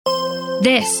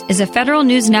This is a Federal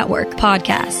News Network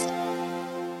podcast.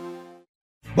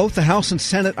 Both the House and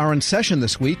Senate are in session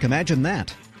this week. Imagine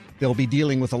that. They'll be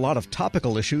dealing with a lot of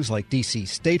topical issues like D.C.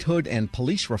 statehood and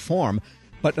police reform,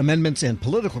 but amendments and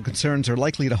political concerns are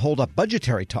likely to hold up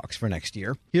budgetary talks for next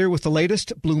year. Here with the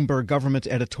latest, Bloomberg Government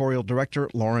Editorial Director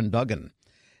Lauren Duggan.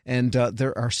 And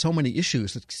there are so many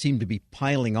issues that seem to be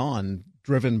piling on,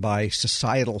 driven by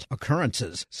societal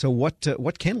occurrences. So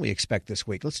what can we expect this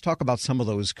week? Let's talk about some of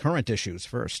those current issues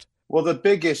first. Well, the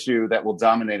big issue that will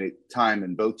dominate time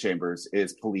in both chambers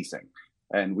is policing.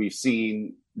 And we've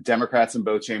seen Democrats in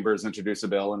both chambers introduce a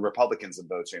bill and Republicans in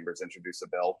both chambers introduce a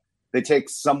bill. They take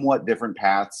somewhat different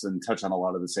paths and touch on a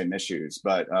lot of the same issues.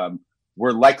 But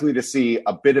we're likely to see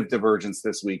a bit of divergence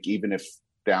this week, even if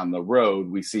down the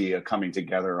road we see a coming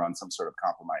together on some sort of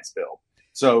compromise bill.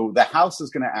 So the House is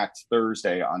going to act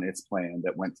Thursday on its plan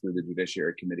that went through the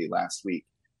Judiciary Committee last week.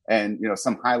 And,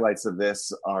 some highlights of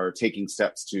this are taking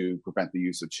steps to prevent the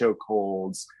use of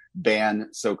chokeholds, ban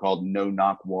so-called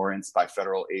no-knock warrants by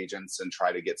federal agents and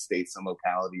try to get states and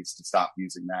localities to stop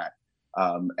using that,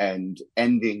 and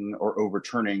ending or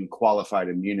overturning qualified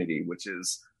immunity, which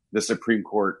is the Supreme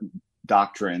Court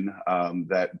doctrine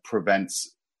that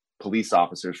prevents police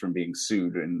officers from being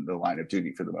sued in the line of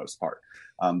duty for the most part.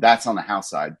 That's on the House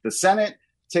side. The Senate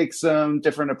takes some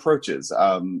different approaches.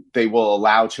 They will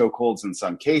allow chokeholds in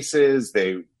some cases.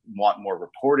 They want more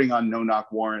reporting on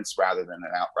no-knock warrants rather than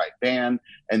an outright ban,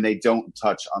 and they don't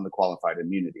touch on the qualified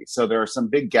immunity. So there are some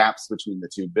big gaps between the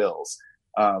two bills.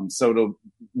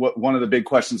 One of the big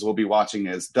questions we'll be watching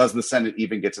is, does the Senate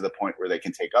even get to the point where they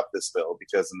can take up this bill?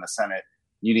 Because in the Senate,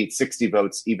 you need 60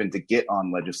 votes even to get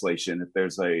on legislation if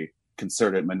there's a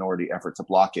concerted minority effort to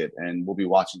block it. And we'll be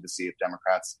watching to see if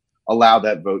Democrats allow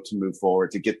that vote to move forward,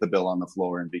 to get the bill on the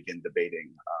floor and begin debating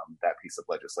that piece of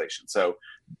legislation. So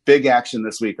big action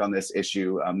this week on this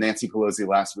issue. Nancy Pelosi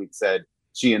last week said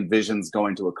she envisions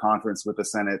going to a conference with the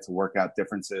Senate to work out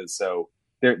differences. So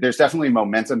there's definitely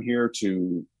momentum here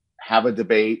to have a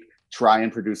debate, try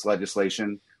and produce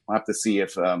legislation. We'll have to see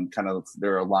if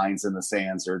there are lines in the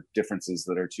sands or differences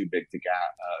that are too big to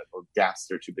or gaps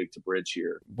that are too big to bridge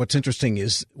here. What's interesting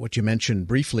is what you mentioned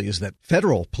briefly is that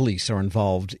federal police are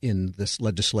involved in this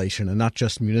legislation and not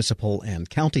just municipal and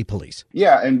county police.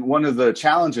 Yeah, and one of the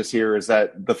challenges here is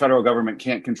that the federal government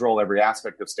can't control every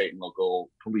aspect of state and local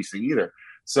policing either.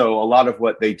 So a lot of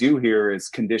what they do here is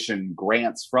condition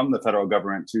grants from the federal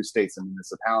government to states and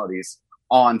municipalities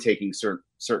on taking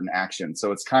certain action.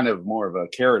 So it's kind of more of a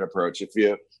carrot approach. If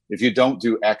you don't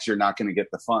do X, you're not going to get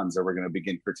the funds, or we're going to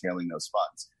begin curtailing those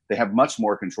funds. They have much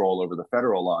more control over the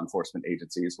federal law enforcement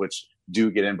agencies, which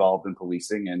do get involved in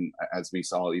policing. And as we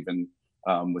saw, even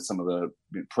with some of the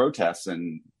protests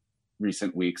in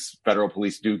recent weeks, federal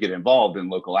police do get involved in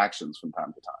local actions from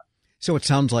time to time. So it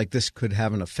sounds like this could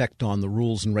have an effect on the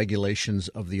rules and regulations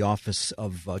of the Office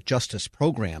of Justice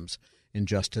Programs in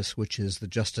Justice, which is the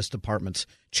Justice Department's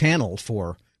channel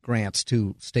for grants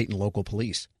to state and local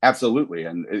police. Absolutely.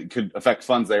 And it could affect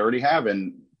funds they already have.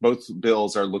 And both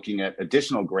bills are looking at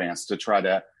additional grants to try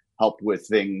to help with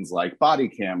things like body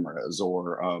cameras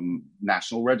or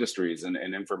national registries and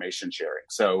information sharing.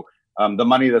 So the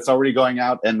money that's already going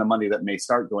out and the money that may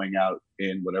start going out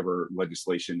in whatever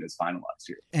legislation is finalized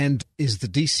here. And is the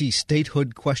D.C.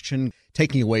 statehood question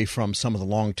taking away from some of the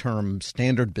long-term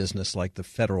standard business like the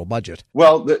federal budget?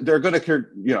 Well, they're going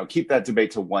to keep that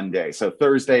debate to one day. So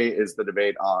Thursday is the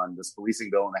debate on this policing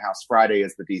bill in the House. Friday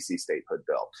is the D.C. statehood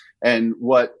bill. And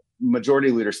what Majority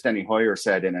Leader Steny Hoyer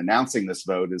said in announcing this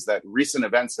vote is that recent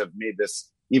events have made this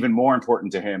even more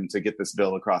important to him to get this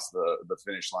bill across the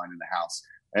finish line in the House.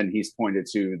 And he's pointed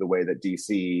to the way that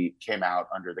D.C. came out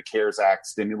under the CARES Act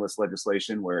stimulus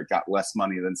legislation, where it got less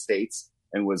money than states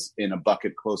and was in a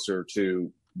bucket closer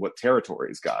to what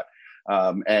territories got.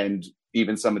 And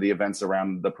even some of the events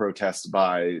around the protests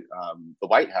by the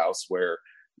White House, where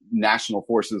national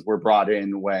forces were brought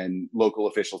in when local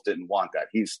officials didn't want that.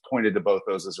 He's pointed to both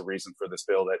those as a reason for this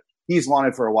bill that he's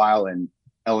wanted for a while. And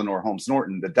Eleanor Holmes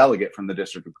Norton, the delegate from the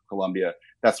District of Columbia,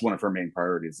 that's one of her main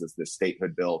priorities, is this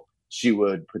statehood bill. She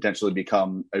would potentially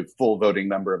become a full voting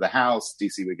member of the House.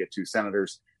 DC would get 2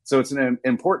 senators. So it's an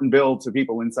important bill to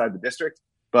people inside the district,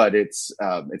 but it's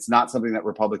not something that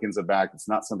Republicans have backed. It's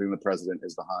not something the president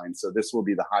is behind. So this will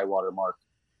be the high water mark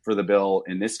for the bill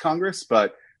in this Congress.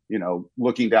 But,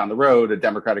 looking down the road, a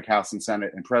Democratic House and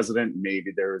Senate and president,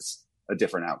 maybe there's a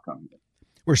different outcome.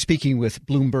 We're speaking with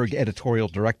Bloomberg editorial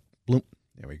director.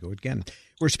 There we go again.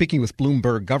 We're speaking with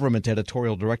Bloomberg Government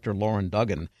Editorial Director Lauren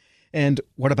Duggan. And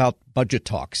what about budget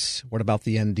talks? What about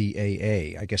the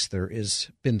NDAA? I guess there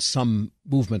has been some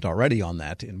movement already on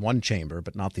that in one chamber,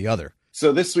 but not the other.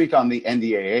 So this week on the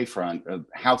NDAA front,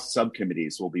 House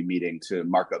subcommittees will be meeting to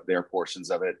mark up their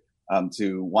portions of it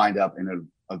to wind up in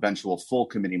an eventual full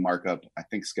committee markup, I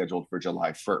think scheduled for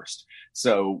July 1st.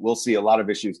 So we'll see a lot of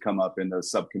issues come up in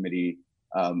those subcommittee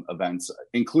events,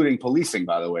 including policing,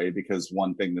 by the way, because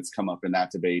one thing that's come up in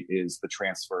that debate is the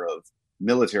transfer of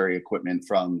military equipment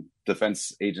from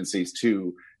defense agencies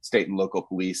to state and local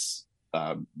police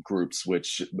groups,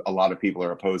 which a lot of people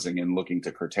are opposing and looking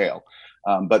to curtail.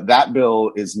 But that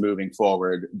bill is moving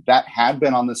forward. That had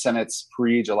been on the Senate's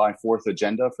pre-July 4th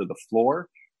agenda for the floor,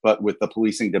 but with the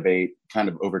policing debate kind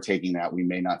of overtaking that, we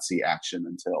may not see action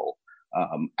until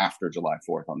after July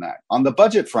 4th on that. On the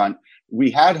budget front,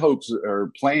 we had hopes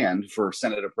or planned for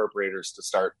Senate appropriators to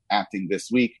start acting this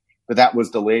week, but that was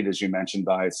delayed, as you mentioned,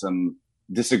 by some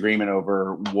disagreement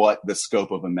over what the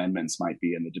scope of amendments might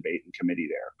be in the debate in committee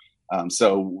there.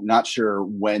 So not sure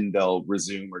when they'll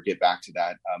resume or get back to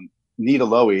that. Nita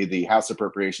Lowey, the House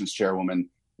Appropriations Chairwoman,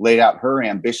 laid out her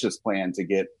ambitious plan to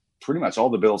get pretty much all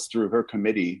the bills through her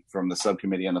committee from the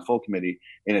subcommittee and the full committee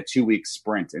in a 2-week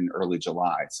sprint in early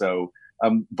July. So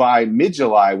by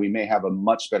mid-July, we may have a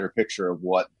much better picture of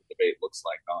what the debate looks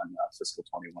like on fiscal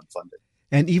 21 funding.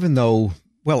 And even though,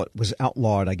 well, it was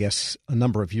outlawed, I guess, a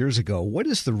number of years ago, what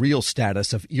is the real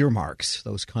status of earmarks,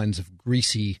 those kinds of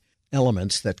greasy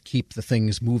elements that keep the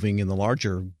things moving in the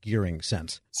larger gearing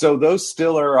sense? So those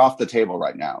still are off the table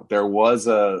right now. There was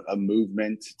a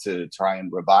movement to try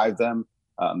and revive them.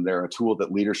 They're a tool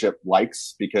that leadership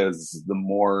likes because the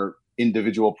more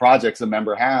individual projects a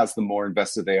member has, the more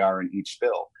invested they are in each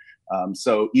bill.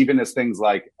 So even as things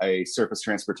like a surface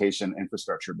transportation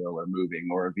infrastructure bill are moving,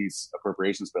 or these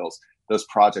appropriations bills, those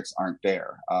projects aren't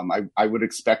there. I would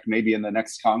expect maybe in the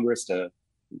next Congress to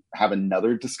have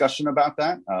another discussion about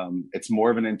that. It's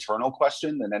more of an internal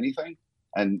question than anything.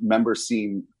 And members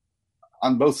seem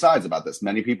on both sides about this.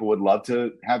 Many people would love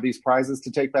to have these prizes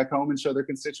to take back home and show their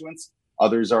constituents.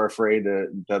 Others are afraid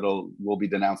that will be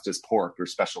denounced as pork or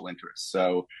special interest.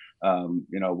 So,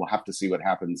 we'll have to see what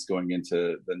happens going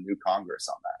into the new Congress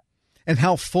on that. And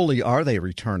how fully are they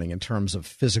returning in terms of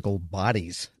physical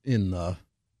bodies in the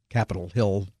Capitol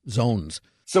Hill zones?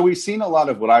 So we've seen a lot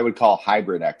of what I would call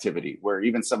hybrid activity, where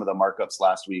even some of the markups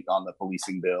last week on the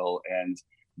policing bill and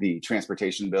the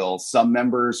transportation bill, some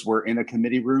members were in a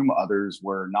committee room, others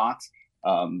were not.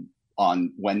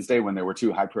 On Wednesday, when there were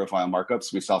 2 high-profile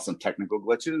markups, we saw some technical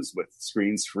glitches with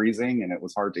screens freezing, and it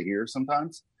was hard to hear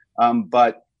sometimes.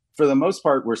 But for the most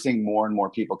part, we're seeing more and more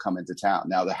people come into town.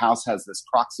 Now, the House has this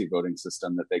proxy voting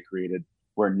system that they created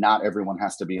where not everyone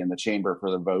has to be in the chamber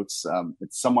for the votes.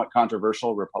 It's somewhat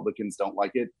controversial. Republicans don't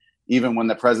like it. Even when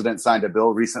the president signed a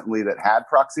bill recently that had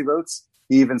proxy votes,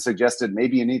 he even suggested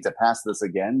maybe you need to pass this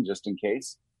again just in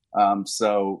case. There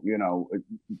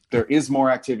is more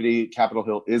activity. Capitol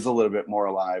Hill is a little bit more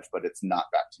alive, but it's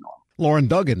not back to normal. Lauren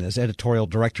Duggan is editorial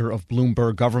director of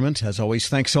Bloomberg Government. As always,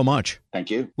 thanks so much. Thank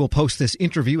you. We'll post this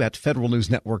interview at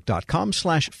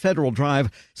federalnewsnetwork.com/Federal Drive.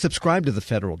 Subscribe to the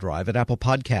Federal Drive at Apple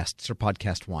Podcasts or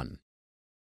Podcast One.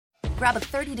 Grab a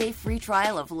 30-day free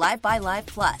trial of Live by Live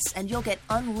Plus, and you'll get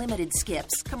unlimited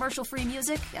skips, commercial-free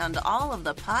music, and all of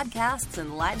the podcasts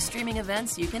and live streaming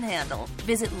events you can handle.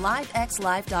 Visit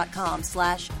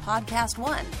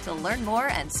livexlive.com/podcast1 to learn more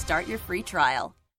and start your free trial.